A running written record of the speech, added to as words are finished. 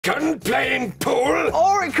Gun playing pool?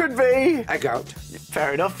 Or it could be... a goat.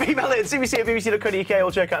 Fair enough. Email it at cbc@bbc.co.uk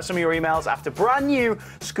or check out some of your emails after brand new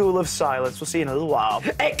School of Silence. We'll see you in a little while.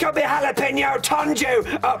 It could be Jalapeno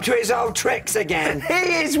Tonju up to his old tricks again.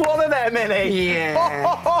 He is one of them, isn't he? Yeah.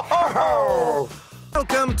 Ho, ho, ho, ho.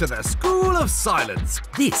 Welcome to the School of Silence.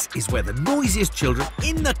 This is where the noisiest children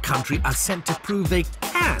in the country are sent to prove they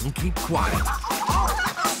can keep quiet.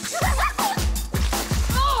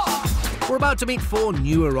 We're about to meet 4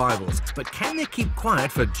 new arrivals, but can they keep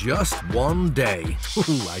quiet for just one day?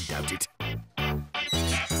 Ooh, I doubt it.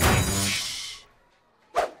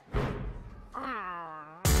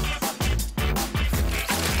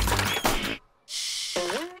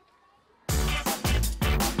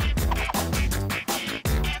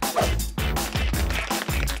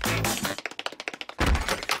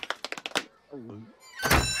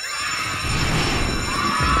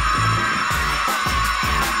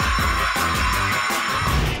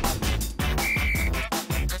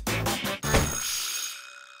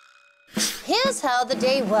 Here's how the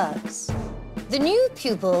day works. The new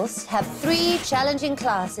pupils have 3 challenging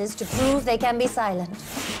classes to prove they can be silent,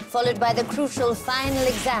 followed by the crucial final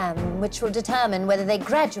exam, which will determine whether they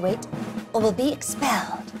graduate or will be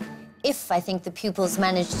expelled. If I think the pupils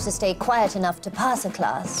manage to stay quiet enough to pass a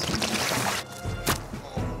class,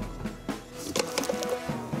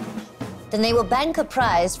 then they will bank a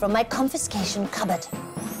prize from my confiscation cupboard.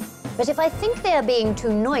 But if I think they are being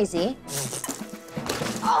too noisy...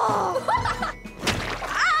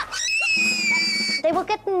 they will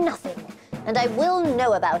get nothing, and I will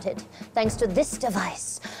know about it, thanks to this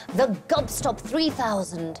device, the Gobstop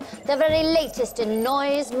 3000, the very latest in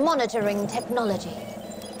noise monitoring technology.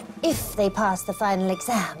 If they pass the final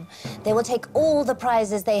exam, they will take all the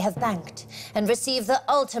prizes they have banked and receive the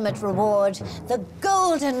ultimate reward, the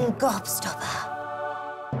Golden Gobstopper.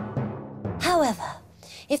 However,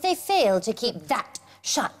 if they fail to keep that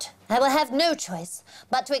shut, I will have no choice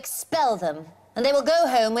but to expel them, and they will go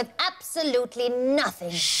home with absolutely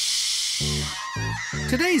nothing.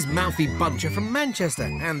 Today's mouthy bunch are from Manchester,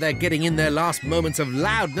 and they're getting in their last moments of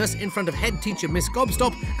loudness in front of head teacher Miss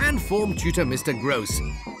Gobstop and form tutor Mr. Gross.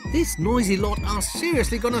 This noisy lot are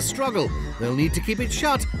seriously going to struggle. They'll need to keep it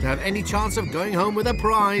shut to have any chance of going home with a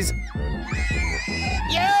prize.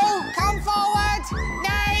 You, come forward!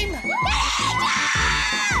 Name!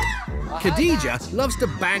 Khadija loves to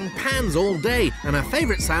bang pans all day, and her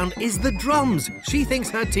favourite sound is the drums. She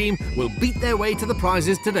thinks her team will beat their way to the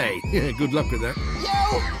prizes today. Good luck with that.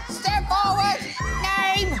 You, step forward!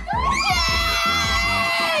 Name!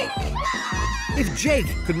 Jake! If Jake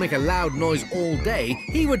could make a loud noise all day,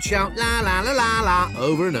 he would shout la la la la la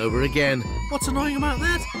over and over again. What's annoying about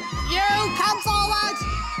that? You, come forward!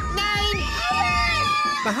 Name!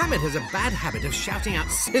 Mohammed has a bad habit of shouting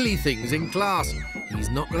out silly things in class. He's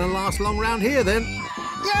not going to last long round here, then.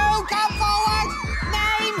 You, come forward!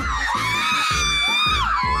 Name!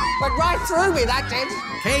 Went right through me, that did.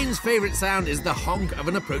 Kane's favourite sound is the honk of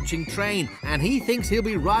an approaching train, and he thinks he'll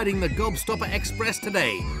be riding the Gobstopper Express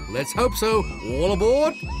today. Let's hope so. All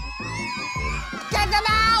aboard! Get them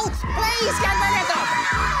out! Please get rid of them!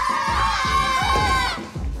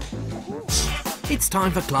 It's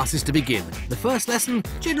time for classes to begin. The first lesson,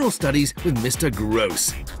 General Studies with Mr.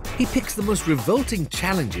 Gross. He picks the most revolting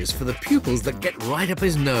challenges for the pupils that get right up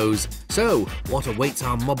his nose. So, what awaits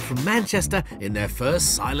our mob from Manchester in their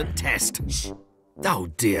first silent test? Oh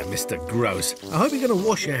dear, Mr. Gross. I hope you're going to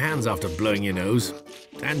wash your hands after blowing your nose.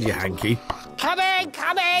 And your hanky. Come in,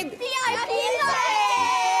 come in!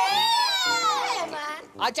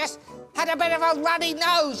 I just had a bit of a runny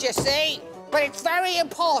nose, you see. But it's very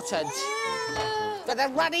important. For the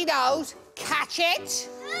runny nose, catch it.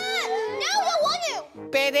 No, I want to.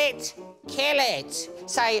 Bid it, kill it.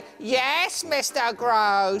 Say, yes, Mr.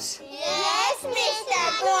 Gross. Yes,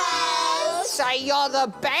 Mr. Gross. Say, you're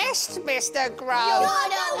the best, Mr. Gross. You're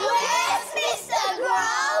the worst, Mr.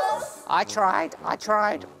 Gross. I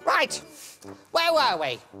tried. Right, where were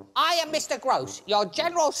we? I am Mr. Gross, your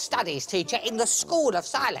General Studies teacher in the School of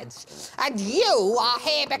Silence. And you are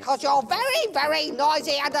here because you're very, very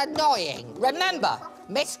noisy and annoying. Remember,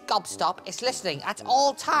 Miss Gobstop is listening at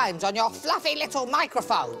all times on your fluffy little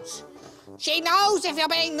microphones. She knows if you're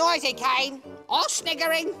being noisy, Kane, or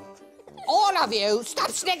sniggering. All of you, stop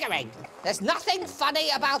sniggering. There's nothing funny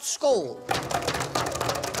about school.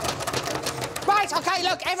 Right, OK,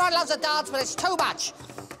 look, everyone loves a dance, but it's too much.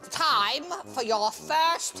 Time for your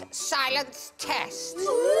first silence test.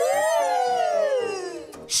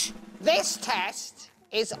 This test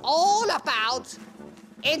is all about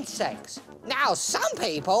insects. Now, some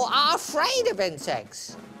people are afraid of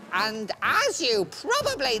insects. And as you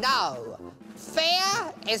probably know,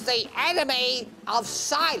 Fear is the enemy of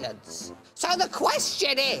silence. So the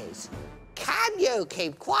question is, can you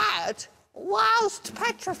keep quiet whilst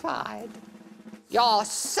petrified? Your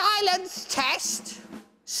silence test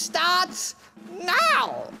starts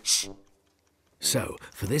now. So,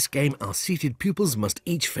 for this game, our seated pupils must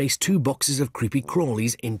each face 2 boxes of creepy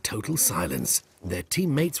crawlies in total silence. Their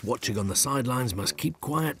teammates watching on the sidelines must keep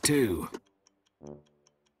quiet too.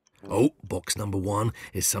 Oh, box number 1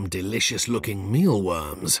 is some delicious-looking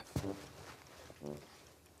mealworms.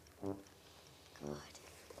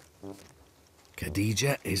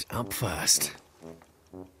 Khadija is up first.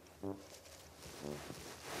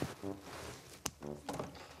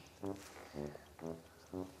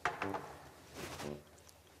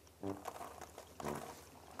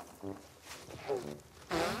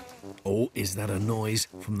 Oh, is that a noise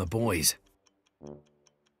from the boys?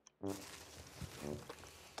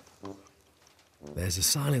 There's a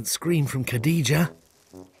silent scream from Khadija.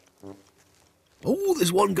 Oh,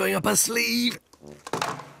 there's one going up her sleeve.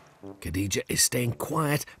 Khadija is staying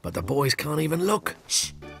quiet, but the boys can't even look.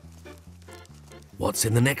 Shh. What's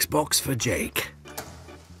in the next box for Jake?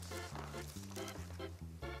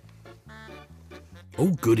 Oh,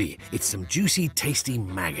 goody. It's some juicy, tasty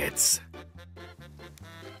maggots.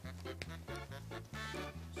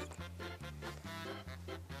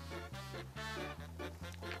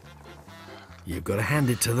 You've got to hand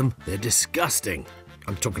it to them. They're disgusting.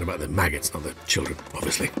 I'm talking about the maggots, not the children,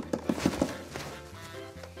 obviously.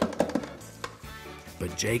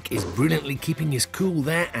 But Jake is brilliantly keeping his cool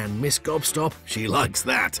there, and Miss Gobstop, she likes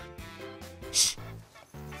that. Shh.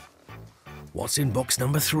 What's in box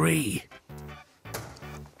number 3?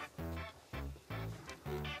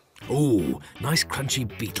 Oh, nice crunchy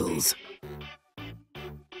beetles.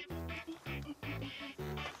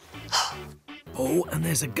 Oh, and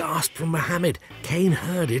there's a gasp from Mohammed. Kane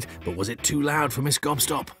heard it, but was it too loud for Miss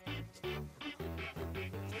Gobstop?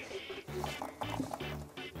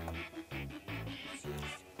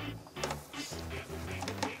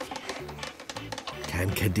 Can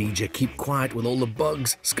Khadija keep quiet with all the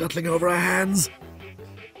bugs scuttling over her hands?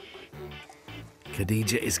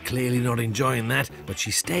 Khadija is clearly not enjoying that, but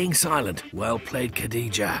she's staying silent. Well played,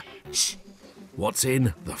 Khadija. Shh. What's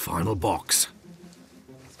in the final box?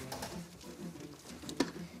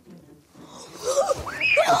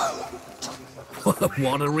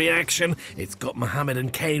 What a reaction! It's got Mohammed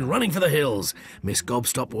and Kane running for the hills. Miss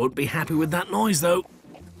Gobstop won't be happy with that noise, though.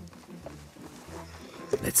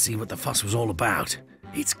 Let's see what the fuss was all about.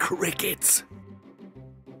 It's crickets.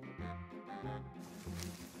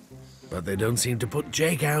 But they don't seem to put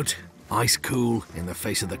Jake out. Ice cool in the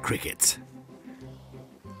face of the crickets.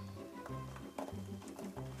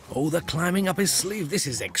 Oh, they're climbing up his sleeve. This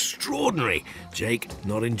is extraordinary. Jake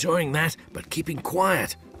not enjoying that, but keeping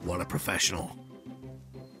quiet. What a professional.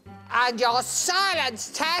 And your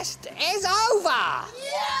silence test is over!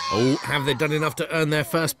 Oh, have they done enough to earn their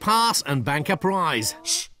first pass and bank a prize?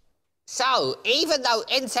 Shh. So, even though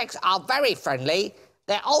insects are very friendly,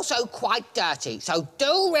 they're also quite dirty. So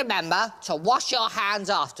do remember to wash your hands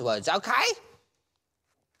afterwards, OK?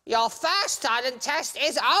 Your first silent test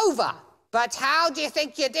is over. But how do you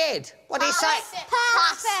think you did? What do you say?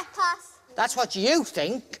 Pass. That's what you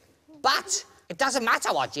think. But it doesn't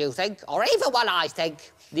matter what you think, or even what I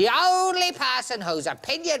think. The only person whose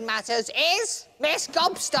opinion matters is Miss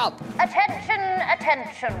Gobstop. Attention,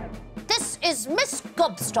 attention. This is Miss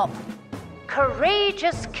Gobstop.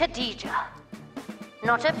 Courageous Khadija.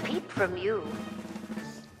 Not a peep from you.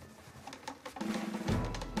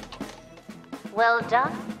 Well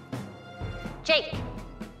done. Jake,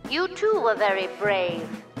 you too were very brave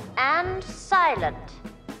and silent.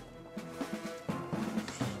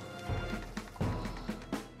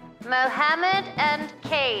 Mohammed and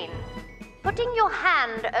Kane, putting your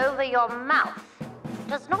hand over your mouth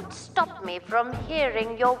does not stop me from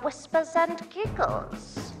hearing your whispers and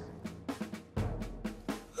giggles.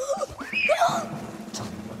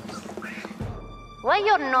 Were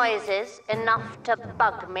your noises enough to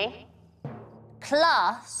bug me?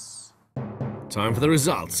 Class? Time for the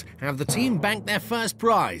results. Have the team banked their first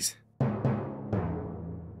prize?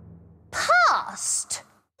 Passed?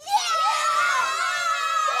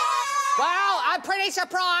 Well, I'm pretty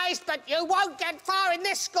surprised, but you won't get far in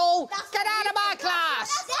this school. Get out of my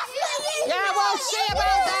class. Yeah, we'll see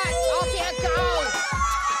about that. Off you go.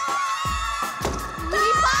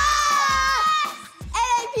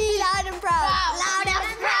 Loud and proud. Loud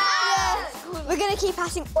and proud. We're going to keep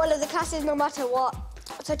passing all of the classes no matter what.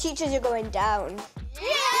 So teachers are going down.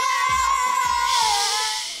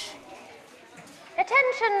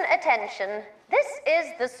 Attention, attention. This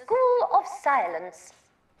is the School of Silence.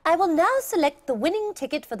 I will now select the winning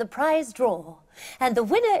ticket for the prize draw. And the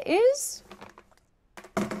winner is...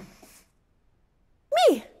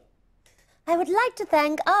 me! I would like to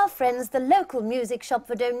thank our friends, the local music shop,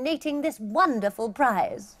 for donating this wonderful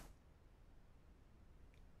prize.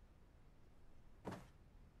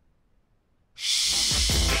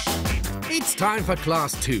 It's time for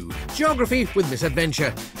Class 2, Geography with Miss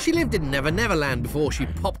Adventure. She lived in Never Never Land before she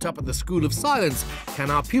popped up at the School of Silence. Can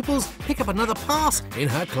our pupils pick up another pass in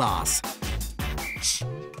her class? Shh.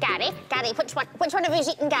 Gary, which one of you's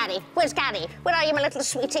eaten Gary? Where's Gary? Where are you, my little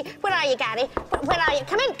sweetie? Where are you, Gary? Where are you?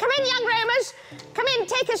 Come in, young roamers. Come in,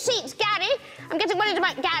 take a seat, Gary. I'm getting worried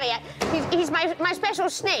about Gary. He's my special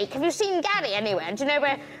snake. Have you seen Gary anywhere? Do you know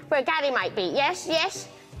where Gary might be? Yes?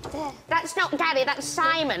 There. That's not Gary, that's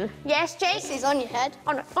Simon. Yes, Jake? This is on your head.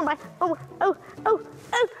 Oh,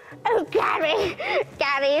 Gary.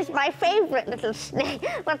 Gary is my favourite little snake.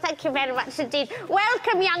 Well, thank you very much indeed.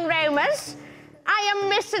 Welcome, young roamers. I am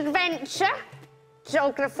Miss Adventure,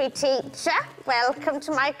 geography teacher. Welcome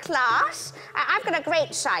to my class. I've got a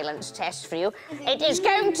great silence test for you. It is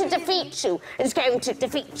going to defeat you. It's going to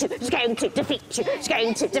defeat you. It's going to defeat you. It's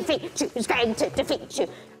going to defeat you. It's going to defeat you.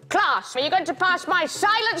 Class, are you going to pass my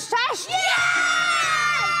silence test?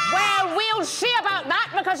 Yeah! Well, we'll see about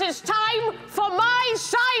that because it's time for my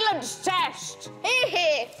silence test.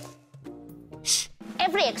 Here. Shh.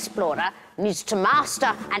 Every explorer needs to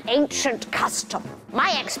master an ancient custom.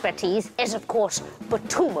 My expertise is, of course,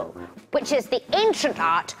 Batumo, which is the ancient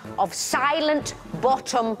art of silent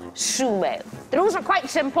bottom sumo. The rules are quite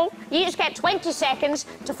simple. You each get 20 seconds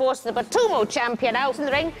to force the Batumo champion out in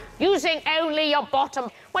the ring using only your bottom.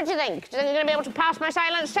 What do you think? Do you think you're going to be able to pass my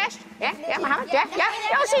silence test? Yeah, Mohammed? Yeah.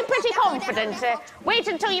 You all seem pretty confident. Wait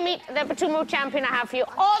until you meet the Batumo champion I have for you,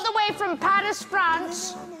 all the way from Paris,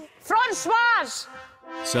 France, Francoise.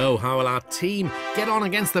 So, how will our team get on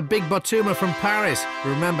against the big Batumo from Paris?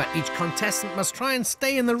 Remember, each contestant must try and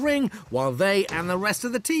stay in the ring while they and the rest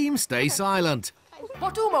of the team stay silent.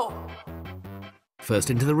 Batumo! First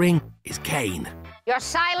into the ring is Kane. Your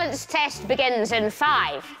silence test begins in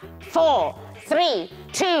 5, 4, 3,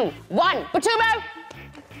 2, 1. Batumo!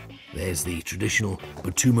 There's the traditional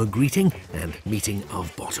Batumo greeting and meeting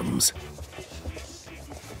of bottoms.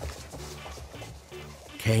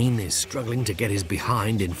 Kane is struggling to get his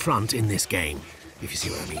behind in front in this game, if you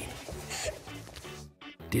see what I mean.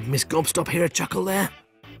 Did Miss Gobstop hear a chuckle there?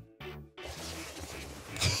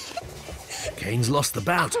 Kane's lost the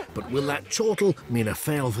bout, but will that chortle mean a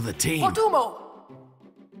fail for the team? Batumo!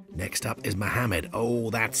 Next up is Mohammed.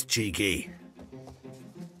 Oh, that's cheeky.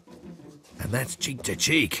 And that's cheek to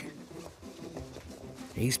cheek.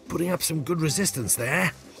 He's putting up some good resistance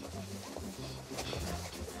there.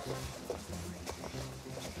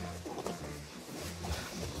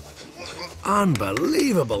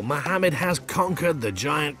 Unbelievable! Mohammed has conquered the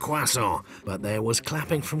giant croissant. But there was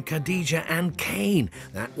clapping from Khadija and Kane.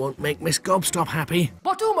 That won't make Miss Gobstop happy.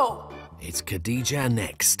 Batumo! It's Khadija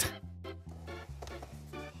next.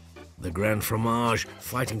 The Grand Fromage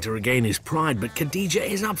fighting to regain his pride, but Khadija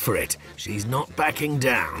is up for it. She's not backing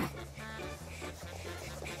down.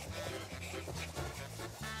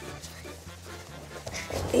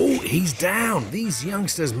 Oh, he's down. These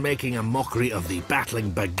youngsters making a mockery of the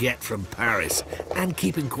battling baguette from Paris and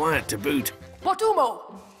keeping quiet to boot.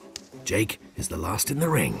 Batumo! Jake is the last in the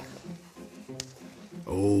ring.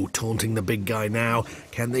 Oh, taunting the big guy now.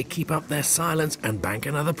 Can they keep up their silence and bank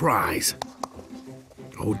another prize?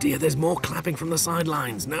 Oh dear, there's more clapping from the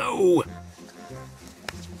sidelines. No!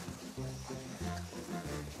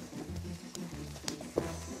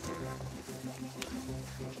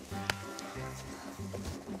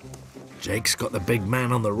 Jake's got the big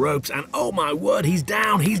man on the ropes, and oh my word, he's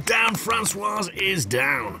down! He's down! Francoise is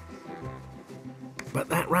down! But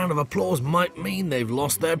that round of applause might mean they've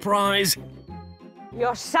lost their prize.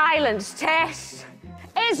 Your silence test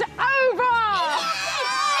is over!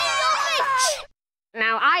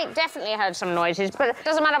 Now, I definitely heard some noises, but it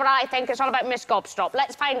doesn't matter what I think, it's all about Miss Gobstop.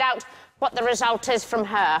 Let's find out what the result is from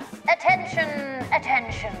her. Attention,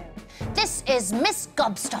 attention. This is Miss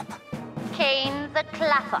Gobstop. Kane the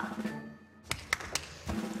Clapper.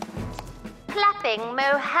 Clapping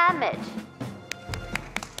Mohammed.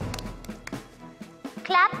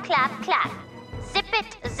 Clap, clap, clap. Zip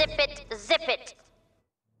it, zip it, zip it.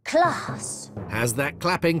 Class. Has that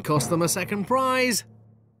clapping cost them a second prize?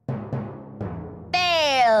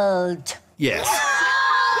 Failed. Yes.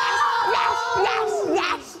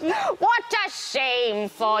 Yes! What a shame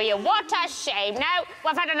for you. What a shame. Now,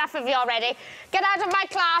 we've had enough of you already. Get out of my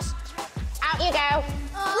class. Out you go.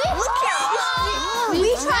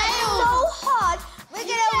 We tried so hard. We're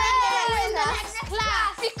gonna win the next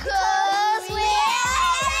class. 'Cause we're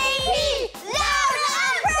loud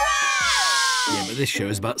and proud! Yeah, but this show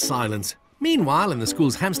is about silence. Meanwhile, in the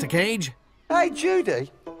school's hamster cage... Hey,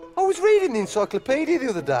 Judy, I was reading the encyclopedia the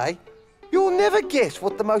other day. You'll never guess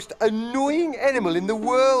what the most annoying animal in the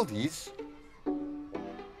world is.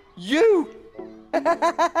 You!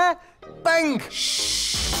 Bang!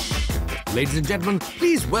 Ladies and gentlemen,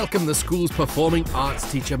 please welcome the school's performing arts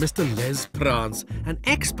teacher, Mr. Les Prance, an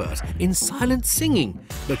expert in silent singing.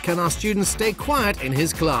 But can our students stay quiet in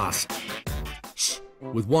his class?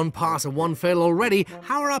 With one pass and one fail already,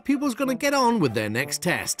 how are our pupils going to get on with their next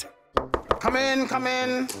test? Come in, come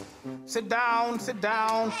in. Sit down, sit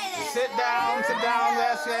down. Sit down, sit down.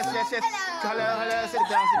 Yes, yes, yes, yes. Hello, hello, sit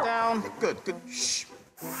down, sit down. Good, good. Shh.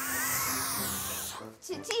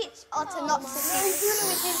 To teach or to not to teach?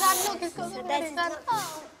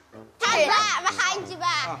 Behind your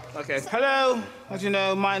back. Okay. Hello. As you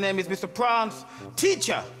know, my name is Mr. Prance,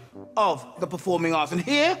 teacher of the performing arts. And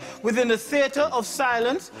here, within the theatre of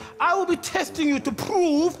silence, I will be testing you to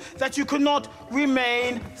prove that you cannot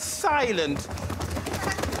remain silent.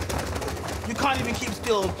 You can't even keep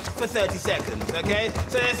still for 30 seconds, okay?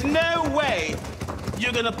 So there's no way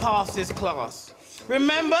you're gonna pass this class.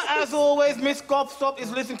 Remember, as always, Miss Gobstop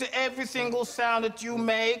is listening to every single sound that you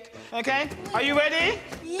make, okay? Are you ready?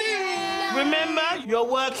 Yeah! Remember, you're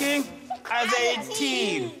working as a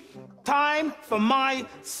team. Time for my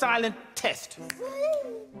silent test.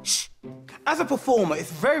 Shh. As a performer,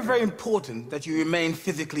 it's very, very important that you remain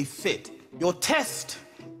physically fit. Your test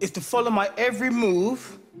is to follow my every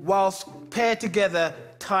move whilst paired together,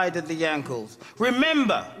 tied at the ankles.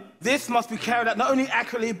 Remember, this must be carried out not only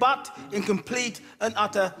accurately, but in complete and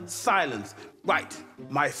utter silence. Right,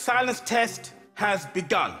 my silence test has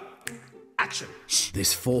begun. Action.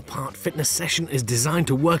 This 4-part fitness session is designed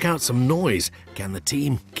to work out some noise. Can the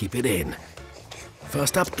team keep it in?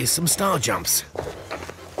 First up is some star jumps.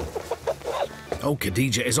 Oh,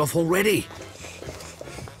 Khadija is off already.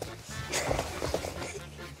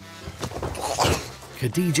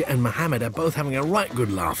 Khadija and Mohammed are both having a right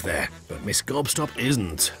good laugh there, but Miss Gobstop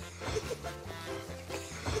isn't.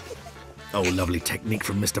 Oh, lovely technique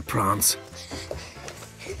from Mr. Prance.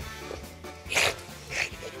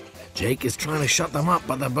 Jake is trying to shut them up,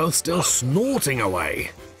 but they're both still snorting away.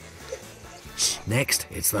 Next,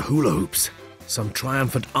 it's the hula hoops. Some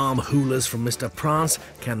triumphant arm hulas from Mr. Prance.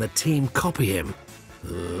 Can the team copy him?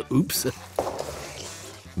 Oops.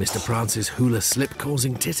 Mr. Prance's hula slip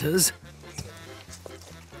causing titters.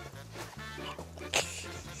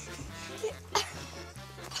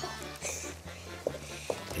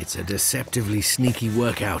 It's a deceptively sneaky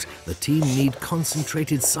workout. The team need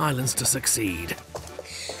concentrated silence to succeed.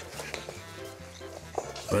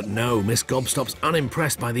 But no, Miss Gobstop's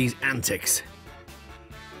unimpressed by these antics.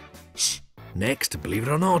 Next, believe it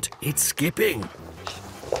or not, it's skipping.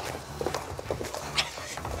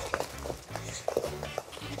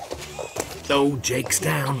 Oh, Jake's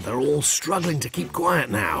down. They're all struggling to keep quiet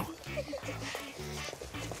now.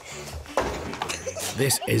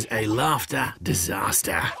 This is a laughter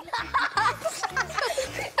disaster.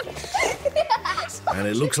 And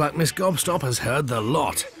it looks like Miss Gobstop has heard the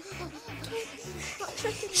lot.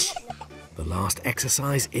 The last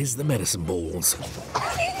exercise is the medicine balls.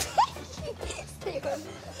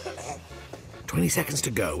 20 seconds to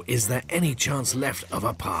go. Is there any chance left of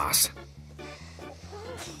a pass?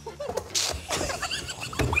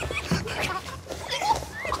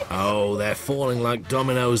 Oh, they're falling like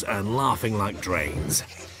dominoes and laughing like drains.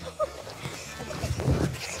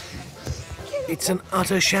 It's an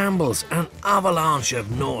utter shambles, an avalanche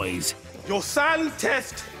of noise. Your silent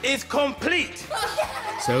test is complete.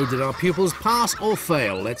 So did our pupils pass or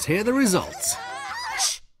fail? Let's hear the results.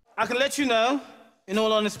 I can let you know, in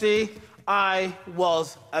all honesty, I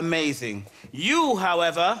was amazing. You,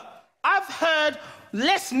 however, I've heard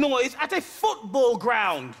less noise at a football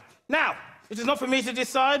ground. Now, it is not for me to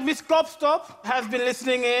decide. Miss Gobstop has been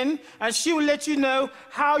listening in, and she will let you know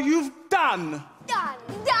how you've done. Done.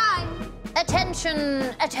 Done.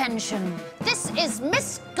 Attention, attention. This is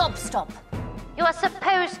Miss Gobstop. You are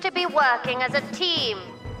supposed to be working as a team.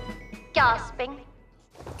 Gasping.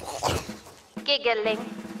 Giggling.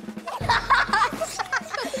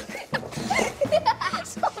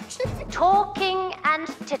 Talking and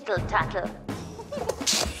tittle-tattle.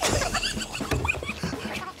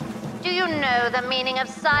 Do you know the meaning of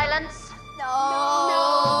silence?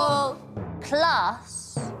 No.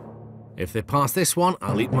 Class. If they pass this one,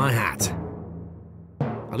 I'll eat my hat.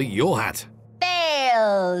 I'll eat your hat.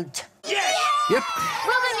 Failed. Yep.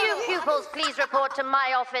 Will the new pupils please report to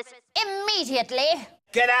my office Immediately.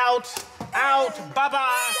 Get out, out,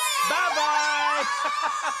 bye-bye, Bye-bye!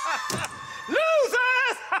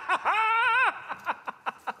 Losers!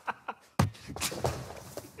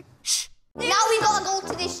 Now we gotta go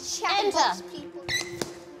to this chat box, people.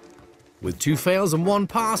 With 2 fails and 1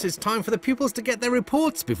 pass, it's time for the pupils to get their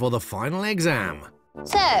reports before the final exam.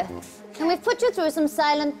 So, and we've put you through some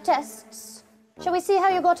silent tests. Shall we see how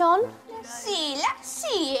you got on? Let's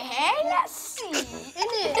see, hey, let's see.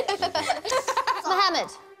 Mohammed,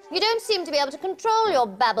 you don't seem to be able to control your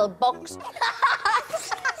babble box.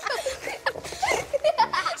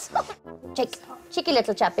 Cheeky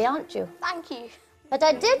little chappy, aren't you? Thank you. But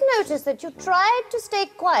I did notice that you tried to stay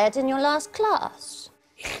quiet in your last class.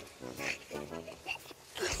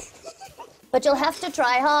 But you'll have to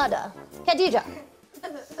try harder. Khadija,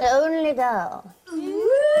 the only girl.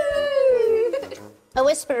 A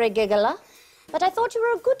whispery giggler, but I thought you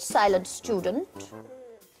were a good silent student.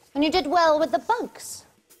 And you did well with the bugs.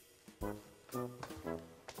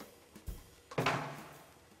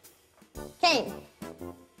 Kane,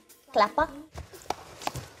 clapper,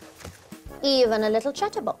 even a little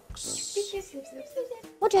chatterbox.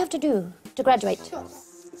 What do you have to do to graduate?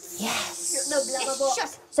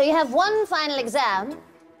 Yes. So you have one final exam.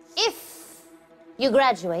 If you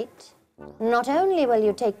graduate, not only will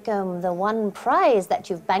you take home the one prize that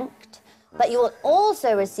you've banked, but you will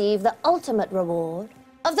also receive the ultimate reward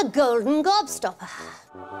of the Golden Gobstopper.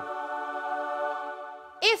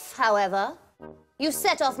 If, however, you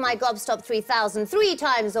set off my Gobstop 3000 3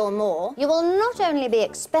 times or more, you will not only be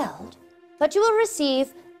expelled, but you will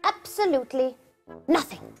receive absolutely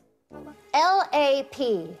nothing.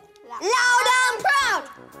 L-A-P. Loud and proud.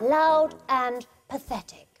 Loud and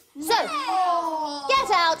pathetic. So, get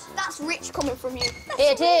out. That's rich coming from you.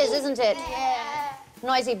 It is, isn't it? Yeah.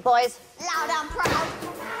 Noisy boys. Loud and proud.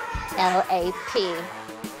 L-A-P.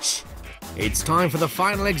 It's time for the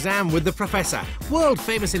final exam with the Professor,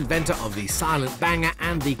 world-famous inventor of the silent banger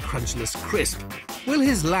and the crunchless crisp. Will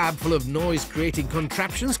his lab full of noise-creating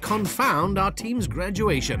contraptions confound our team's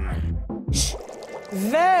graduation?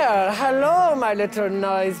 There, hello, my little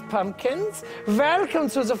noise pumpkins. Welcome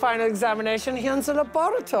to the final examination here in the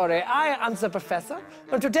laboratory. I am the professor,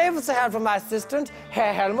 and today with the help of my assistant,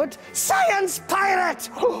 Herr Helmut, Science Pirate!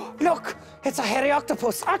 Oh, look, it's a hairy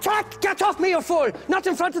octopus. Attack! Get off me, you fool! Not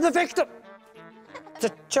in front of the victim.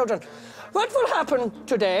 The children. What will happen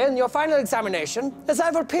today in your final examination is I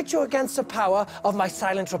will pit you against the power of my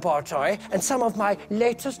silent laboratory and some of my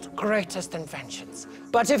latest, greatest inventions.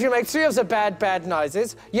 But if you make 3 of the bad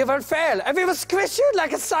noises, you will fail, and we will squish you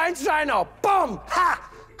like a science rhino. Boom!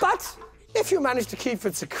 Ha! But if you manage to keep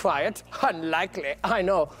it quiet, unlikely, I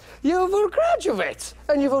know, you will graduate,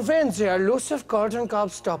 and you will win the elusive Golden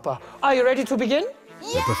Gobstopper. Are you ready to begin?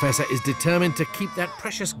 Yeah. The Professor is determined to keep that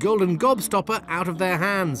precious Golden Gobstopper out of their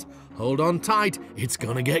hands. Hold on tight, it's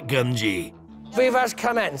gonna get gungy. We will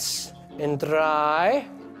commence in 3,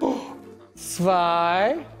 2,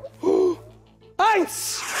 1.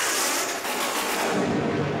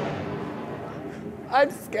 I'm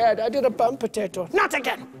scared. I did a bump potato. Not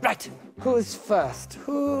again. Right. Who's first?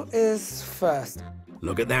 Who is first?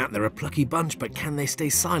 Look at that. They're a plucky bunch, but can they stay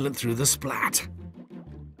silent through the splat?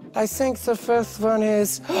 I think the first one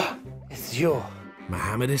is... it's you.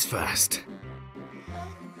 Mohammed is first.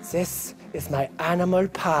 This is my animal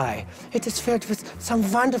pie. It is filled with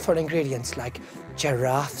some wonderful ingredients like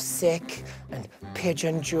giraffe sick and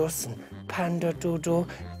pigeon juice and panda doodoo.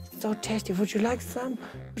 So tasty. Would you like some?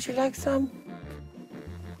 Would you like some?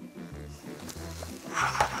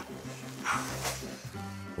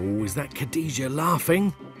 Oh, is that Khadija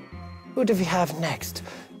laughing? Who do we have next?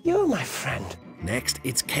 You, my friend. Next,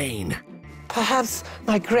 it's Kane. Perhaps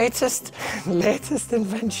my greatest, latest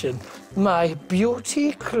invention, my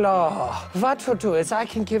beauty claw. What we'll do is I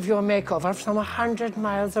can give you a makeover from 100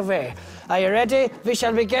 miles away. Are you ready? We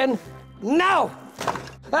shall begin now.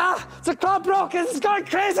 Ah, the claw broke. It is going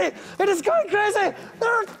crazy. It is going crazy.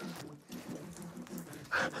 Ah.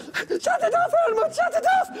 Shut it off, Helmut. Shut it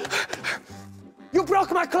off. You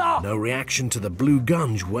broke my claw. No reaction to the blue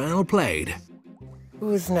gunge. Well played.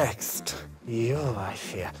 Who's next? You, I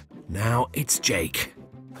fear. Now it's Jake.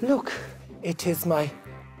 Look, it is my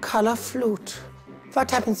color flute. What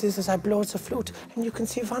happens is I blow the flute and you can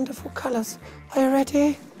see wonderful colors. Are you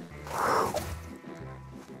ready?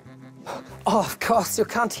 Oh, of course, you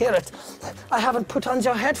can't hear it. I haven't put on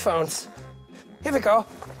your headphones. Here we go.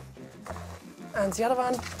 And the other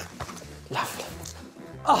one. Lovely.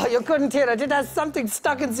 Oh, you couldn't hear it. It has something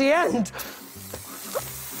stuck in the end.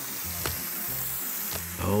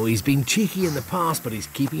 Oh, he's been cheeky in the past, but he's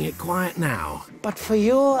keeping it quiet now. But for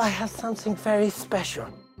you, I have something very special.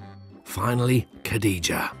 Finally,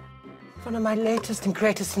 Khadija. one of my latest and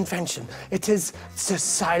greatest invention. It is the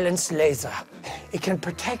silence laser. It can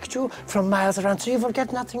protect you from miles around, so you will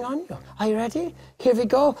get nothing on you. Are you ready? Here we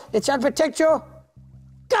go. It shall protect you.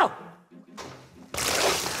 Go!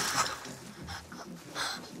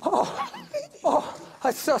 Oh,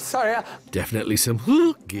 I'm so sorry. Definitely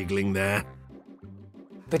some giggling there.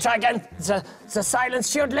 We try again. The silence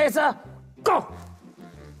shield laser. Go!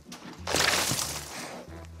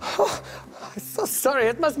 Oh, I'm so sorry.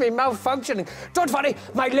 It must be malfunctioning. Don't worry.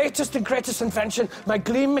 My latest and greatest invention, my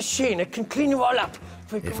clean machine. It can clean you all up.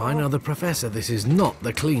 If I know the professor, this is not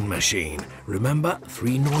the clean machine. Remember,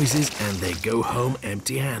 3 noises and they go home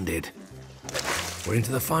empty-handed. We're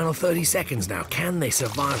into the final 30 seconds now. Can they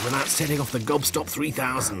survive without setting off the Gobstop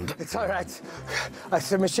 3000? It's all right.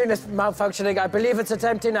 The machine is malfunctioning. I believe it's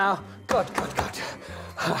empty now. Good.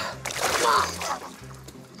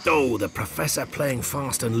 Oh, the professor playing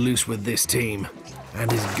fast and loose with this team.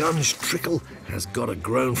 And his gunge trickle has got a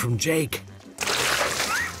groan from Jake.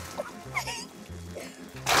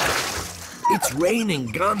 It's raining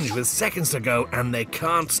gunge with seconds to go, and they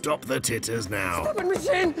can't stop the titters now. Stop it,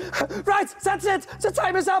 machine! Right, that's it! The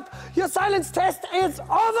time is up! Your silence test is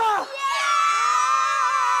over!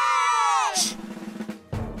 Yay!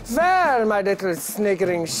 Well, my little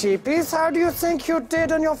sniggering sheepies, how do you think you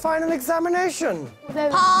did on your final examination?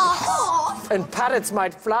 Pass! And parrots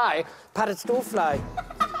might fly. Parrots do fly.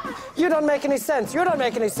 You don't make any sense. You don't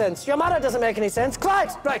make any sense. Your mother doesn't make any sense.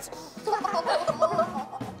 Quiet! Right.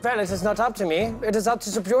 Well, it is not up to me. It is up to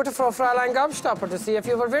the beautiful Fräulein Gobstopper to see if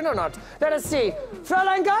you will win or not. Let us see.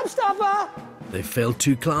 Fräulein Gobstopper! They failed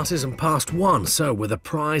 2 classes and passed 1, so with a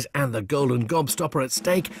prize and the golden Gobstopper at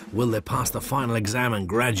stake, will they pass the final exam and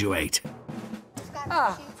graduate?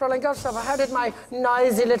 Ah, Fräulein Gobstopper, how did my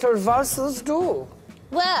noisy little valses do?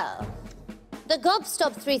 Well, the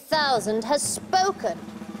Gobstop 3000 has spoken.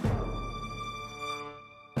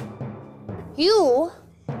 You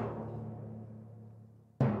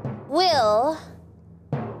will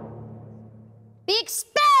be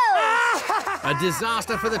expelled! A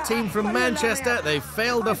disaster for the team from Manchester. They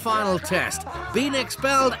failed the final test, been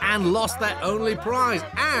expelled and lost their only prize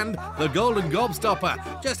and the golden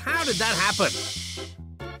Gobstopper. Just how did that happen?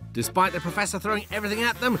 Despite the professor throwing everything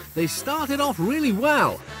at them, they started off really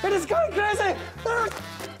well. It is going crazy!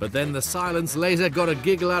 But then the silence laser got a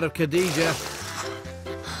giggle out of Khadija.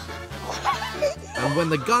 And when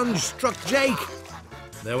the gunge struck Jake,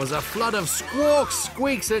 there was a flood of squawks,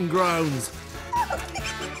 squeaks and groans.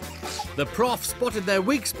 The prof spotted their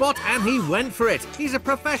weak spot and he went for it. He's a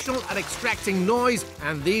professional at extracting noise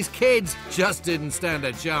and these kids just didn't stand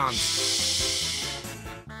a chance.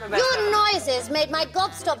 Your noises made my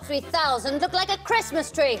Gobstop 3000 look like a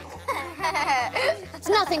Christmas tree. It's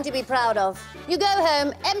nothing to be proud of. You go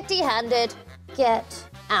home empty-handed. Get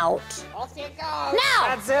out. Off you go.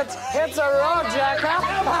 Now! That's it. Hit the road, Jacob.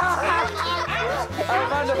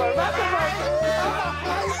 Wonderful,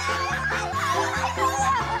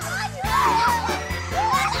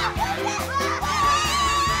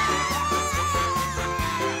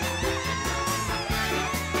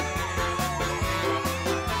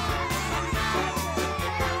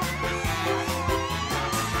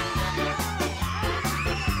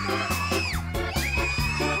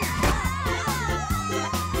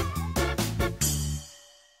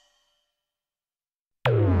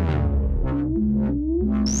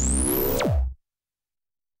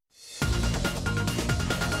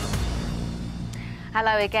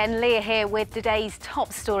 Hello again, Leah here with today's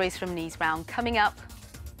top stories from Newsround. Coming up,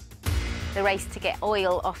 the race to get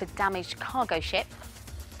oil off a damaged cargo ship,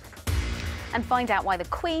 and find out why the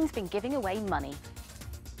Queen's been giving away money.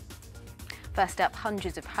 First up,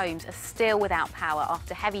 hundreds of homes are still without power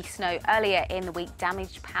after heavy snow earlier in the week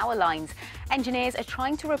damaged power lines. Engineers are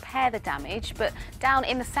trying to repair the damage, but down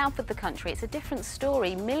in the south of the country, it's a different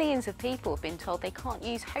story. Millions of people have been told they can't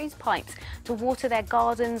use hose pipes to water their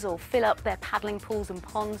gardens or fill up their paddling pools and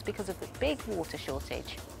ponds because of the big water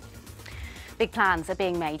shortage. Big plans are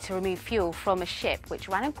being made to remove fuel from a ship which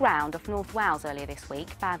ran aground off North Wales earlier this week.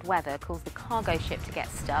 Bad weather caused the cargo ship to get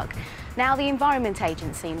stuck. Now the Environment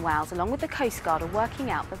Agency in Wales, along with the Coast Guard, are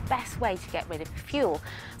working out the best way to get rid of the fuel.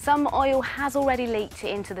 Some oil has already leaked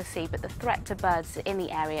into the sea, but the threat to birds in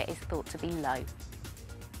the area is thought to be low.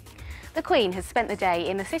 The Queen has spent the day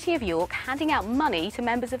in the City of York handing out money to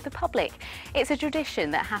members of the public. It's a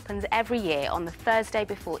tradition that happens every year on the Thursday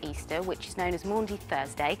before Easter, which is known as Maundy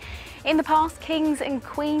Thursday. In the past, kings and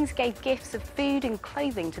queens gave gifts of food and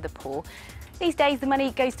clothing to the poor. These days, the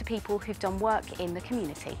money goes to people who've done work in the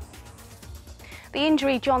community. The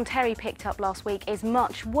injury John Terry picked up last week is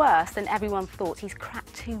much worse than everyone thought. He's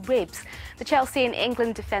cracked 2 ribs. The Chelsea and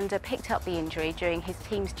England defender picked up the injury during his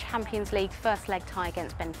team's Champions League first leg tie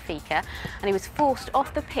against Benfica, and he was forced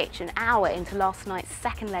off the pitch an hour into last night's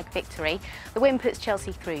second leg victory. The win puts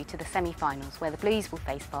Chelsea through to the semi-finals, where the Blues will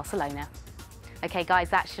face Barcelona. OK, guys,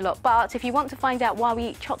 that's your lot. But if you want to find out why we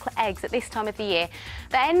eat chocolate eggs at this time of the year,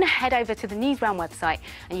 then head over to the Newsround website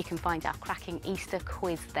and you can find our cracking Easter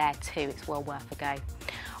quiz there too. It's well worth a go.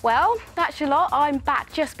 Well, that's your lot. I'm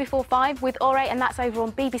back just before 5 with Ore, and that's over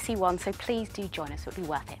on BBC One, so please do join us. It'll be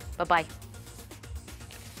worth it. Bye-bye.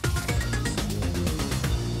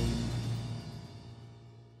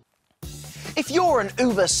 If you're an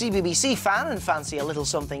uber CBBC fan and fancy a little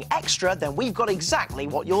something extra, then we've got exactly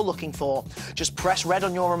what you're looking for. Just press red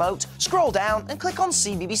on your remote, scroll down and click on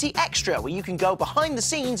CBBC Extra, where you can go behind the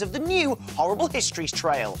scenes of the new Horrible Histories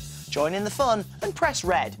trail. Join in the fun and press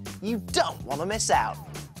red. You don't want to miss out.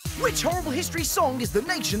 Which Horrible History song is the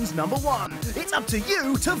nation's #1? It's up to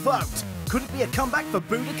you to vote. Could it be a comeback for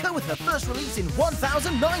Boudica with her first release in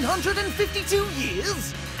 1,952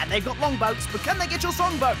 years? And they've got longboats, but can they get your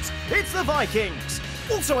songboats? It's the Vikings.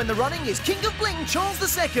 Also in the running is King of Bling Charles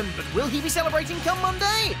II, but will he be celebrating come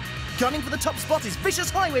Monday? Gunning for the top spot is vicious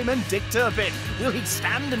highwayman Dick Turpin. Will he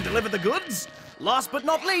stand and deliver the goods? Last but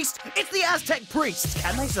not least, it's the Aztec Priests.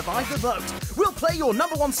 Can they survive the vote? We'll play your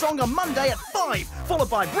 #1 song on Monday at 5, followed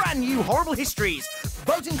by brand new Horrible Histories.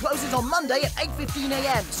 Voting closes on Monday at 8:15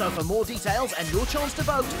 a.m. So for more details and your chance to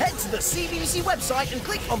vote, head to the CBBC website and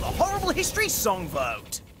click on the Horrible History Song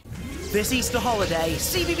Vote. This Easter holiday,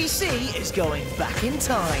 CBBC is going back in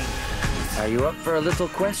time. Are you up for a little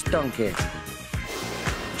quest, donkey?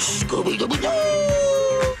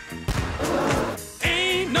 Scooby-Dooby-Doo!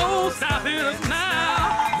 Ain't no stopping us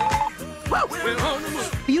now.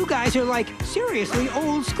 You guys are like seriously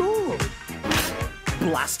old school.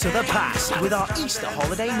 Blast to the past with our Easter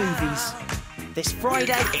holiday movies. This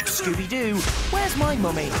Friday, it's Scooby-Doo, Where's My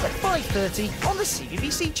Mummy? At 5:30 on the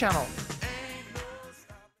CBBC channel.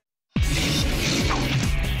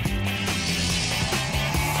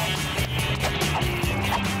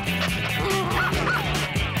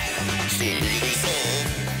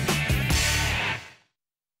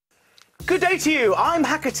 Good day to you. I'm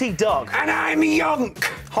Hackety Dog. And I'm Yonk.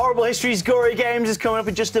 Horrible Histories Gory Games is coming up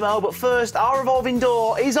in just a moment, but first, our revolving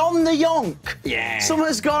door is on the yonk. Yeah.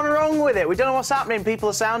 Something's gone wrong with it. We don't know what's happening. People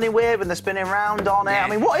are sounding weird when they're spinning round on it. Yeah. I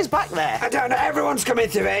mean, what is back there? I don't know. Everyone's coming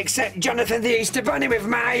through it except Jonathan the Easter Bunny with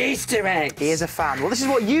my Easter eggs. He is a fan. Well, this is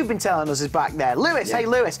what you've been telling us is back there. Lewis, yeah. Hey,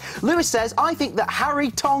 Lewis. Lewis says, I think that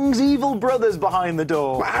Harry Tong's evil brother's behind the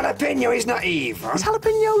door. Well, Jalapeno is not evil. Is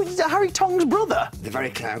Jalapeno Harry Tong's brother? They're very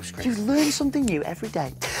close, Chris. You learn something new every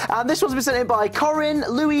day. And this one's been sent in by Corinne,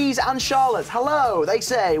 Louise and Charlotte. Hello. They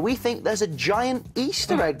say, we think there's a giant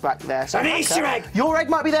Easter egg back there. So, an Easter egg? Your egg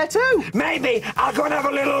might be there too. Maybe. I'll go and have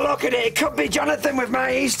a little look at it. It could be Jonathan with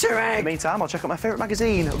my Easter egg. In the meantime, I'll check out my favourite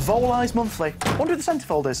magazine, Vole Eyes Monthly. Wonder who the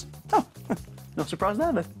centrefold is. Oh, no surprise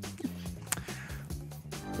there then.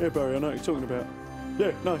 Yeah, Barry, I know what you're talking about.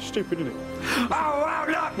 Yeah, no, it's stupid, isn't it? Oh, wow,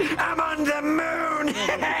 look, I'm on the moon.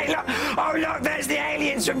 Hey, look. Oh, look, there's the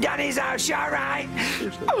aliens from Danny's house, all right?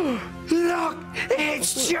 Look,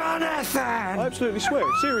 it's Jonathan. I absolutely swear,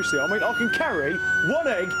 seriously, I mean, I can carry one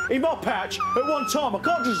egg in my patch at one time. I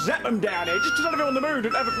can't just zap them down here just because I live on the moon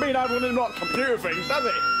and haven't been over one of them like computer things, does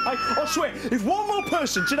it? I swear, if one more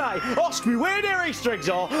person today asks me where their Easter eggs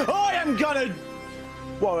are, I am gonna...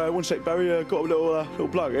 Well, one sec, Barry, got a little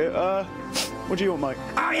plug here. What do you want, mate?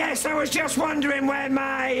 Oh, yes, I was just wondering where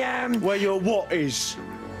my, Where your what is?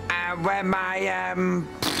 Where my,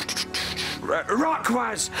 rock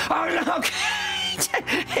was. Oh, look!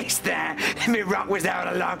 It's there. My rock was there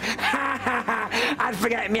all along. I'd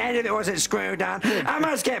forget my head if it wasn't screwed on. I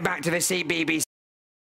must get back to the CBBC.